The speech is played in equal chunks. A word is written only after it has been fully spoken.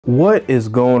What is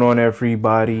going on,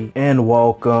 everybody, and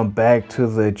welcome back to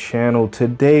the channel.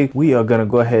 Today we are going to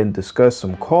go ahead and discuss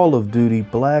some Call of Duty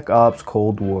Black Ops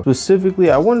Cold War. Specifically,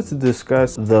 I wanted to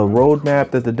discuss the roadmap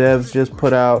that the devs just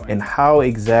put out and how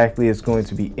exactly it's going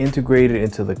to be integrated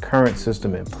into the current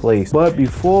system in place. But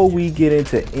before we get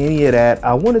into any of that,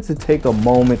 I wanted to take a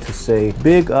moment to say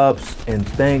big ups and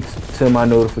thanks to my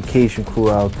notification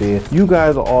crew out there. You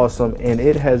guys are awesome, and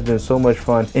it has been so much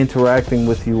fun interacting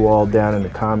with you all down in the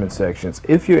comment sections.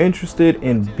 If you're interested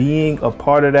in being a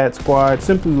part of that squad,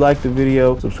 simply like the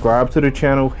video, subscribe to the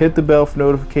channel, hit the bell for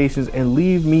notifications, and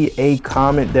leave me a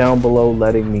comment down below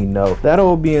letting me know. That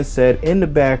all being said, in the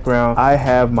background I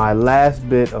have my last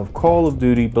bit of Call of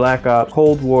Duty Black Ops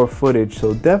Cold War footage,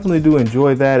 so definitely do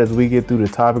enjoy that as we get through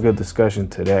the topic of discussion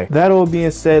today. That all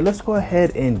being said, let's go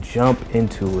ahead and jump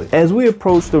into it. As we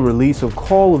approach the release of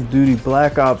Call of Duty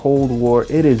Black Ops Cold War,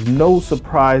 it is no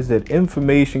surprise that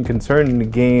information concerning the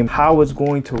game, how it's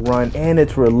going to run, and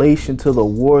its relation to the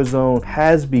Warzone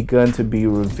has begun to be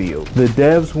revealed. The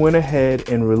devs went ahead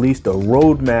and released a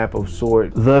roadmap of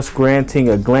sorts, thus granting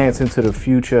a glance into the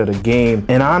future of the game.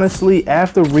 And honestly,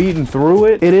 after reading through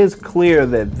it, it is clear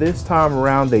that this time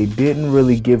around they didn't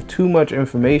really give too much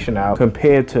information out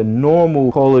compared to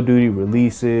normal Call of Duty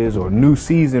releases or new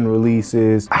season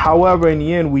releases. However, in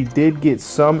the end, we did get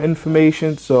some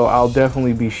information, so I'll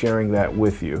definitely be sharing that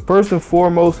with you. First and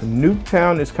foremost,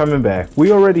 Nuketown is coming back.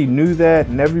 We already knew that,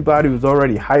 and everybody was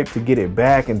already hyped to get it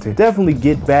back and to definitely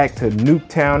get back to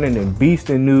Nuketown and then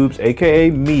beasting noobs,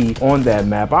 aka me, on that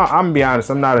map. I'm gonna be honest,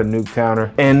 I'm not a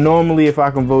Nuketowner, and normally if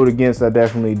I can vote against, I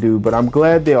definitely do, but I'm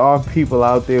glad there are people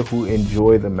out there who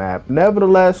enjoy the map.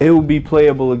 Nevertheless, it will be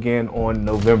playable again on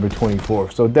November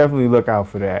 24th, so definitely look out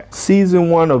for that. Season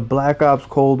 1 of Black Ops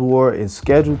Cold War is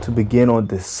scheduled to begin on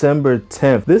December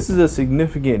 10th. This is a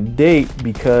significant date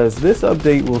because this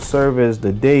update will serve as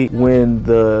the date when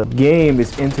the game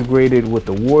is integrated with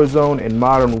the Warzone and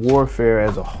Modern Warfare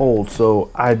as a whole. So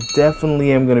I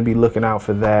definitely am going to be looking out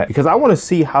for that because I want to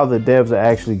see how the devs are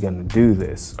actually going to do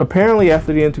this. Apparently,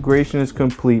 after the integration is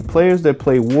complete, players that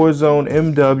play Warzone,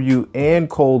 MW, and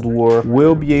Cold War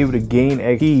will be able to gain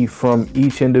XP from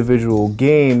each individual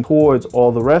game towards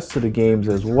all the rest of the games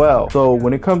as well. So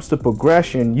when it comes to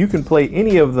progression, you can play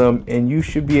any of them and you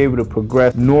should be able to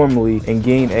progress normally and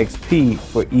gain XP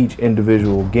for each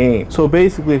individual game. So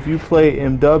basically, if you play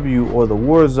MW or the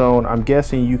Warzone, I'm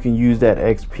guessing you can use that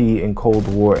XP in Cold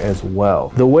War as well.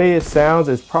 The way it sounds,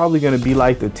 it's probably going to be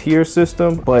like the tier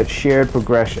system, but shared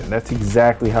progression. That's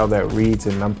exactly how that reads,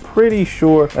 and I'm pretty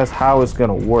sure that's how it's going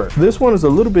to work. This one is a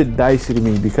little bit dicey to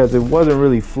me because it wasn't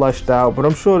really flushed out, but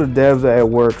I'm sure the devs are at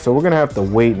work, so we're going to have to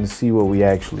wait and see what we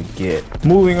actually get.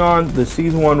 Moving on, the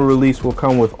Season 1 release will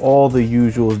come with all the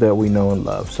usuals that we know and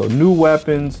love. So new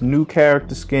weapons, new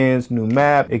character skins, new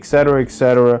map, etc,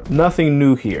 etc. Nothing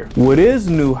new here. What is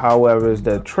new, however, is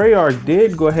that Treyarch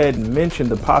did go ahead and mention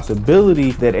the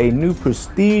possibility that a new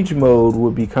prestige mode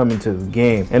would be coming to the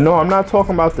game. And no, I'm not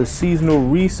talking about the seasonal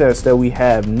resets that we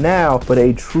have now, but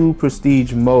a true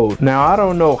prestige mode. Now, I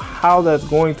don't know how that's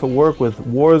going to work with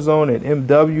Warzone and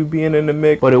MW being in the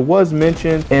mix, but it was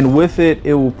mentioned, and with it,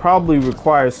 it will probably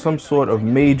require some sort of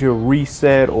major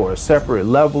reset or a separate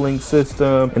leveling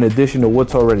system in addition to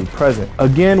what's already present.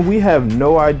 Again, we have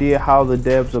no idea how the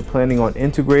devs are planning on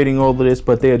integrating all of this,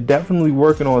 but they're definitely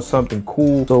working on something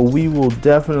cool, so we will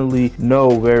definitely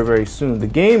know very, very soon. The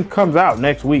game comes out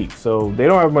next week, so they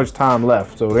don't have much time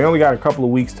left, so they only got a couple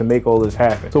of weeks to make all this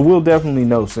happen, so we'll definitely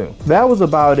know soon. That was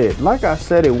about it. Like I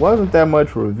said, it wasn't that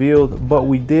much revealed, but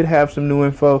we did have some new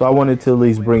info, so I wanted to at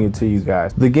least bring it to you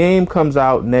guys. The game comes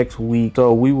out next week,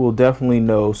 so we will definitely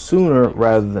know sooner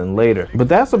rather than later. But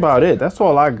that's about it. That's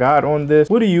all I got on this.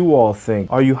 What do you all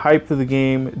think? Are you hyped for the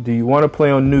game? Do you want to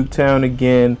play on Nuketown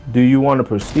again? Do you want a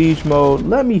prestige mode?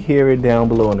 Let me hear it down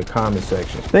below in the comment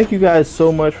section. Thank you guys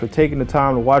so much for taking the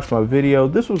time to watch my video.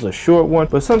 This was a short one,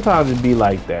 but sometimes it'd be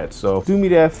like that. So do me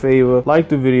that favor, like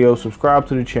the video, subscribe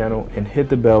to the channel, and hit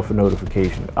the bell for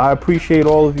notifications. I appreciate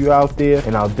all of you out there,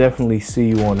 and I'll definitely see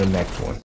you on the next one.